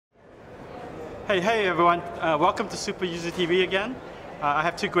Hey everyone. Welcome to Superuser TV again. I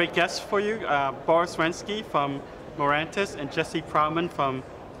have two great guests for you, Boris Renski from Mirantis and Jesse Proudman from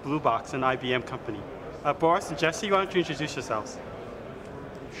Bluebox, an IBM company. Boris and Jesse, why don't you introduce yourselves?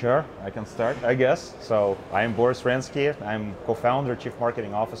 Sure, I can start, I guess. So I'm Boris Renski. I'm co-founder, chief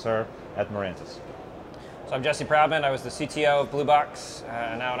marketing officer at Mirantis. So I'm Jesse Proudman. I was the CTO of Bluebox,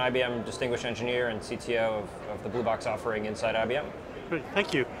 now an IBM distinguished engineer and CTO of the Bluebox offering inside IBM. Great,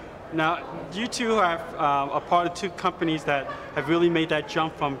 thank you. Now, you two are a part of two companies that have really made that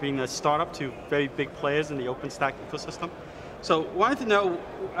jump from being a startup to very big players in the OpenStack ecosystem. So, wanted to know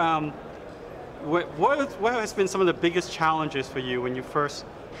what has been some of the biggest challenges for you when you first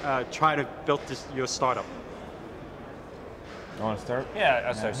tried to build your startup? You want to start? Yeah,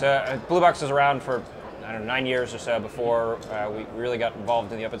 I'll start. So Bluebox was around for, I don't know, 9 years or so before we really got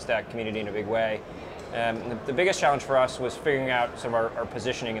involved in the OpenStack community in a big way. The biggest challenge for us was figuring out some of our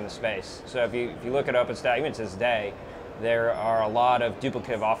positioning in the space. So if you look at OpenStack, even to this day, there are a lot of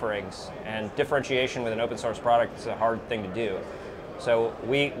duplicative offerings, and differentiation with an open source product is a hard thing to do. So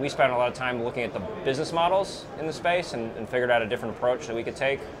we spent a lot of time looking at the business models in the space and figured out a different approach that we could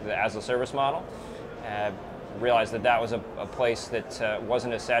take, the as a service model. Realized that was a place that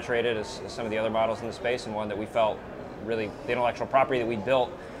wasn't as saturated as some of the other models in the space, and one that we felt really the intellectual property that we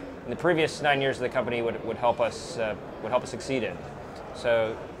built in the previous 9 years of the company would help us succeed in.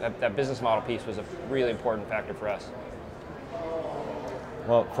 So that business model piece was a really important factor for us.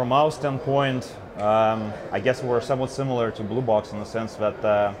 Well, from our standpoint, I guess we're somewhat similar to Bluebox in the sense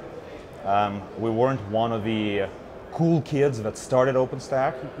that we weren't one of the cool kids that started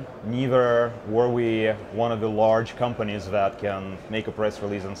OpenStack. Neither were we one of the large companies that can make a press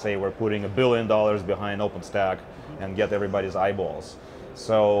release and say we're putting $1 billion behind OpenStack and get everybody's eyeballs.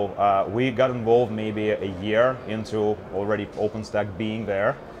 So we got involved maybe a year into already OpenStack being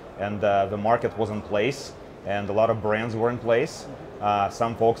there, and the market was in place, and a lot of brands were in place.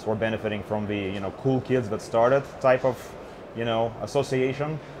 Some folks were benefiting from the cool kids that started type of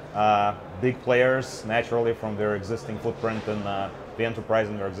association. Big players naturally from their existing footprint in the enterprise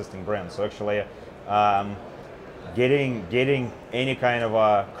and their existing brands. So actually, getting any kind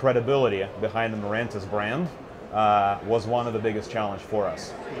of credibility behind the Mirantis brand was one of the biggest challenge for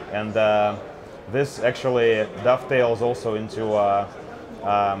us. And this actually dovetails also into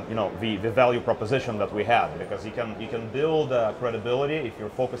the value proposition that we had, because you can build credibility if you're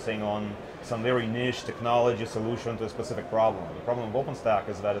focusing on some very niche technology solution to a specific problem. The problem with OpenStack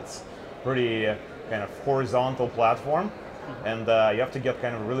is that it's pretty kind of horizontal platform, and you have to get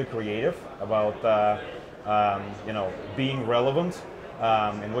kind of really creative about being relevant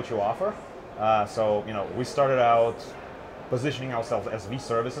in what you offer. So we started out positioning ourselves as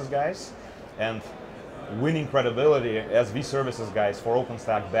vServices guys and winning credibility as vServices guys for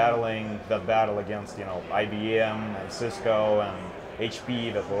OpenStack, battling that battle against IBM and Cisco and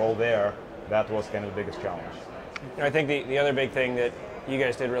HP that were all there. That was kind of the biggest challenge. I think the other big thing that you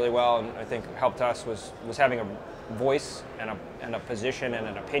guys did really well, and I think helped us, was having a voice and a position and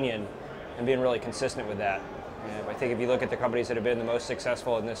an opinion, and being really consistent with that. I think if you look at the companies that have been the most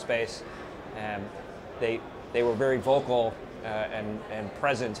successful in this space, they were very vocal and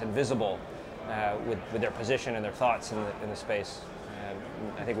present and visible with their position and their thoughts in the space.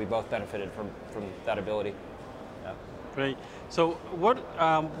 I think we both benefited from that ability. Yeah. Great. So what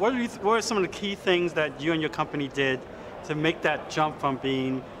are some of the key things that you and your company did to make that jump from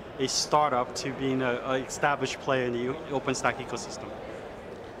being a startup to being an established player in the OpenStack ecosystem?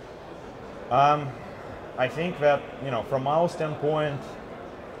 I think that from our standpoint,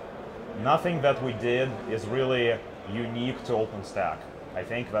 nothing that we did is really unique to OpenStack. I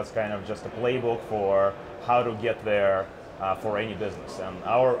think that's kind of just a playbook for how to get there for any business. And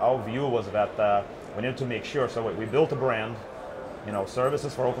our view was that we needed to make sure, so we built a brand,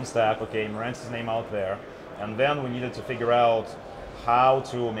 services for OpenStack, okay, Mirantis' name out there, and then we needed to figure out how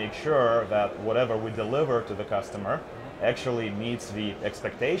to make sure that whatever we deliver to the customer actually meets the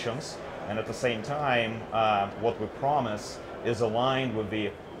expectations, and at the same time, what we promise is aligned with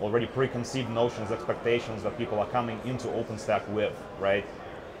the already preconceived notions, expectations that people are coming into OpenStack with, right?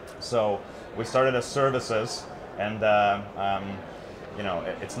 So we started as services, and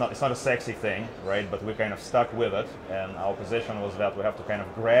it's not a sexy thing, right? But we kind of stuck with it, and our position was that we have to kind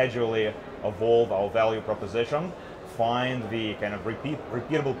of gradually evolve our value proposition, find the kind of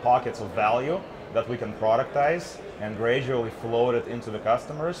repeatable pockets of value that we can productize, and gradually float it into the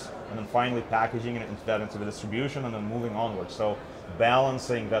customers, and then finally packaging it into the distribution, and then moving onward. So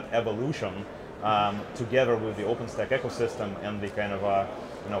balancing that evolution together with the OpenStack ecosystem and the kind of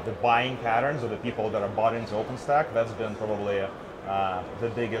the buying patterns of the people that are bought into OpenStack, that's been probably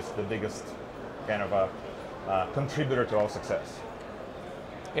the biggest kind of a contributor to our success.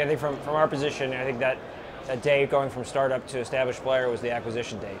 Yeah, I think from our position, I think that day going from startup to established player was the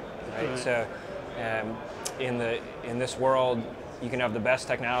acquisition date, right? So in this world, you can have the best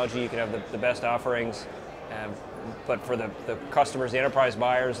technology, you can have the best offerings, but for the customers, the enterprise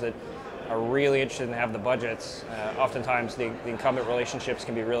buyers that are really interested and have the budgets, oftentimes the incumbent relationships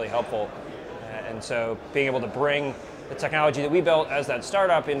can be really helpful. And so being able to bring the technology that we built as that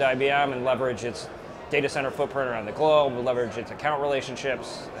startup into IBM and leverage its data center footprint around the globe, leverage its account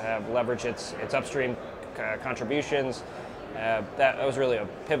relationships, leverage its upstream contributions, that was really a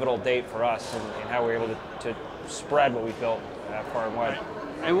pivotal date for us in how we were able to spread what we built far and wide.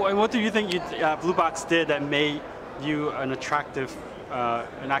 And what do you think Blue Box did that made you an attractive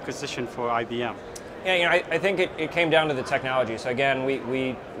an acquisition for IBM? Yeah, I think it came down to the technology. So again,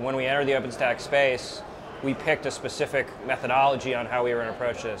 when we entered the OpenStack space, we picked a specific methodology on how we were going to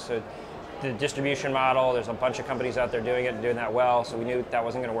approach this. So the distribution model, there's a bunch of companies out there doing it and doing that well, so we knew that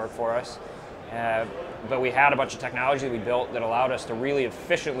wasn't going to work for us. But we had a bunch of technology that we built that allowed us to really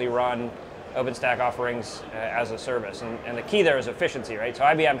efficiently run OpenStack offerings as a service. And the key there is efficiency, right? So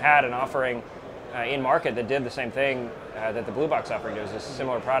IBM had an offering in market that did the same thing that the Blue Box offering does, a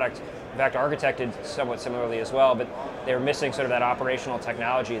similar product. In fact, architected somewhat similarly as well, but they were missing sort of that operational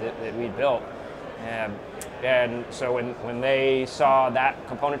technology that we'd built. And so when they saw that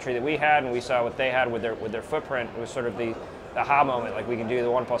componentry that we had, and we saw what they had with their footprint, it was sort of the aha moment. Like, we can do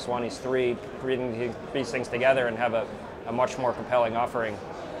the 1 + 1 = 3, bringing these things together and have a much more compelling offering.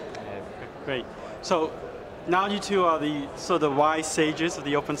 Great. So now you two are the wise sages of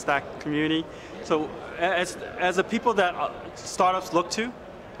the OpenStack community. So as the people that startups look to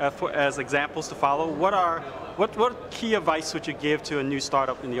as examples to follow, what key advice would you give to a new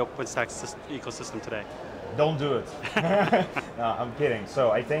startup in the OpenStack ecosystem today? Don't do it. No, I'm kidding. So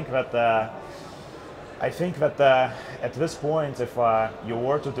I think that at this point, if you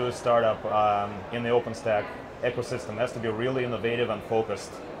were to do a startup in the OpenStack ecosystem, it has to be really innovative and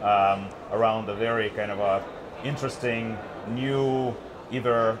focused around a very kind of interesting new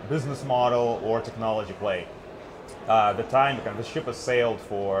either business model or technology play. The ship has sailed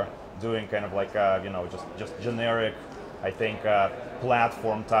for doing kind of like just generic, I think,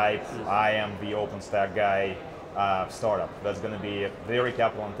 platform type. I am the OpenStack guy startup. That's going to be very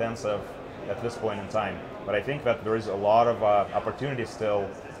capital intensive at this point in time. But I think that there is a lot of opportunity still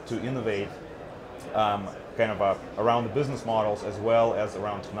to innovate around the business models as well as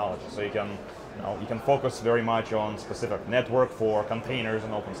around technology. So you can focus very much on specific network for containers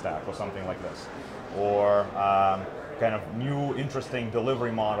in OpenStack or something like this, or kind of new interesting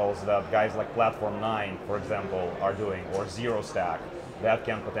delivery models that guys like Platform 9, for example, are doing, or Zero Stack, that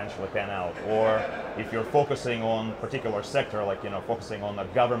can potentially pan out. Or if you're focusing on particular sector, like focusing on the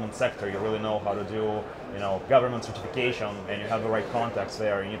government sector, you really know how to do government certification, and you have the right context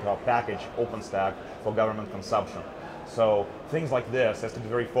there. You need to have package OpenStack for government consumption. So things like this has to be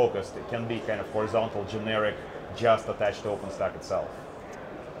very focused. It can be kind of horizontal, generic, just attached to OpenStack itself.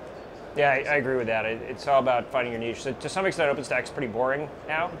 Yeah, I agree with that. It's all about finding your niche. So to some extent, OpenStack's pretty boring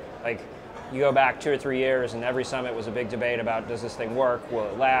now. Like, you go back 2 or 3 years, and every summit was a big debate about, does this thing work? Will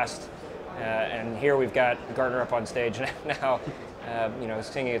it last? And here we've got Gartner up on stage now,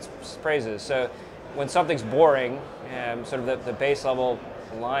 singing its praises. So when something's boring, sort of the base level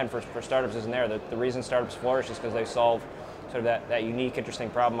line for startups isn't there. The reason startups flourish is because they solve sort of that unique, interesting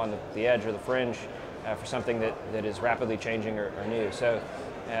problem on the edge or the fringe for something that is rapidly changing or new. So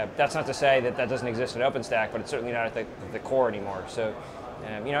that's not to say that doesn't exist in OpenStack, but it's certainly not at the core anymore. So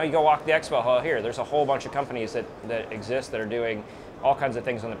you go walk the expo hall here, there's a whole bunch of companies that exist that are doing all kinds of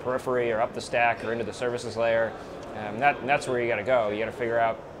things on the periphery or up the stack or into the services layer. That's where you got to go. You got to figure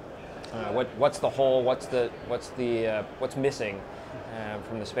out what's the hole, what's missing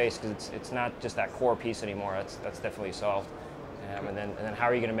from the space, because it's not just that core piece anymore. That's definitely solved. And then how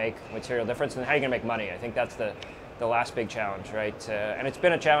are you going to make material difference, and how are you going to make money? I think that's the last big challenge, right? And it's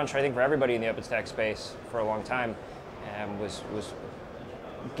been a challenge, I think, for everybody in the OpenStack space for a long time. Was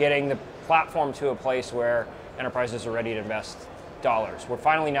getting the platform to a place where enterprises are ready to invest dollars. We're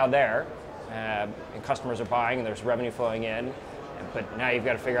finally now there, and customers are buying, and there's revenue flowing in. But now you've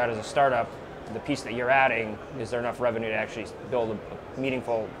got to figure out, as a startup, the piece that you're adding, is there enough revenue to actually build a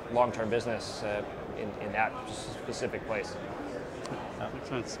meaningful long-term business in that specific place? That makes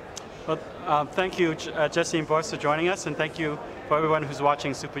sense. Well, thank you, Jesse and Boris, for joining us, and thank you for everyone who's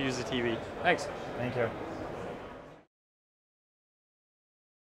watching Superuser TV. Thanks. Thank you.